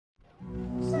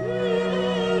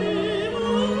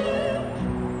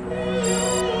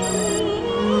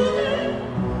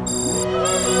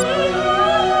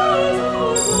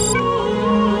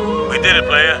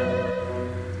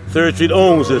3rd Street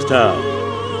owns this town.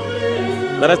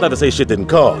 Now, that's not to say shit didn't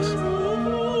cost.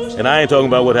 And I ain't talking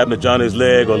about what happened to Johnny's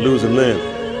leg or losing limb.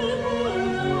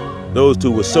 Those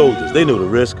two were soldiers. They knew the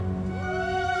risk.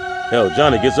 Hell,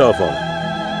 Johnny gets off on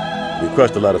it. We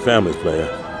crushed a lot of families, player,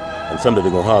 and someday they're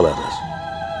gonna holler at us.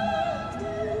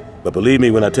 But believe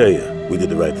me when I tell you, we did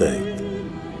the right thing.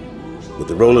 With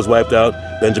the rollers wiped out,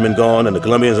 Benjamin gone, and the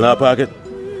Colombians in our pocket,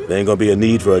 there ain't gonna be a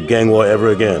need for a gang war ever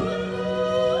again.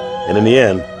 And in the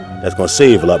end, that's gonna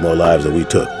save a lot more lives than we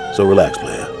took. So relax,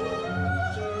 player.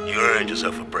 You earned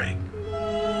yourself a break.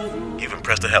 You've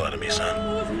impressed the hell out of me, son.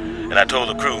 And I told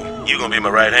the crew, you're gonna be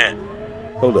my right hand.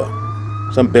 Hold up.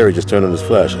 Some berry just turned on his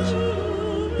flashes.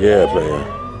 Yeah, player.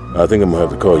 I think I'm gonna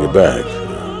have to call you back.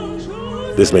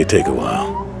 This may take a while.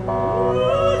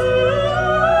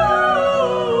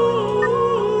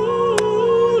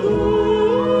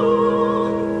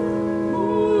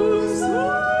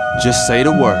 Just say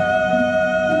the word.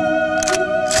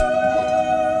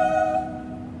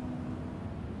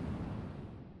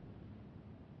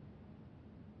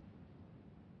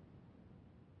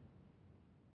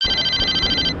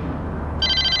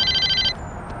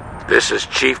 This is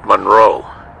Chief Monroe.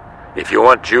 If you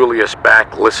want Julius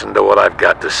back, listen to what I've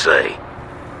got to say.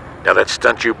 Now, that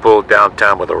stunt you pulled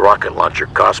downtown with a rocket launcher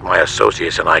cost my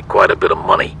associates and I quite a bit of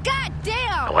money. God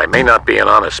damn! Now, I may not be an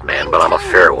honest man, but I'm a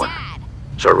fair one.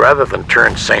 So rather than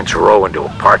turn Saints Row into a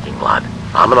parking lot,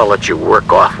 I'm gonna let you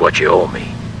work off what you owe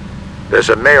me. There's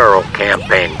a mayoral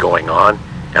campaign going on,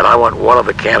 and I want one of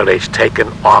the candidates taken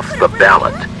off the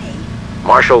ballot.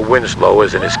 Marshal Winslow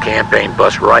is in his campaign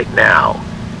bus right now,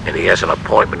 and he has an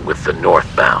appointment with the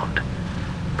northbound.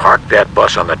 Park that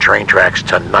bus on the train tracks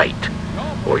tonight,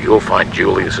 or you'll find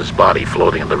Julius's body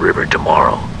floating in the river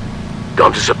tomorrow.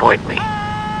 Don't disappoint me.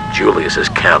 Julius is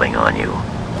counting on you.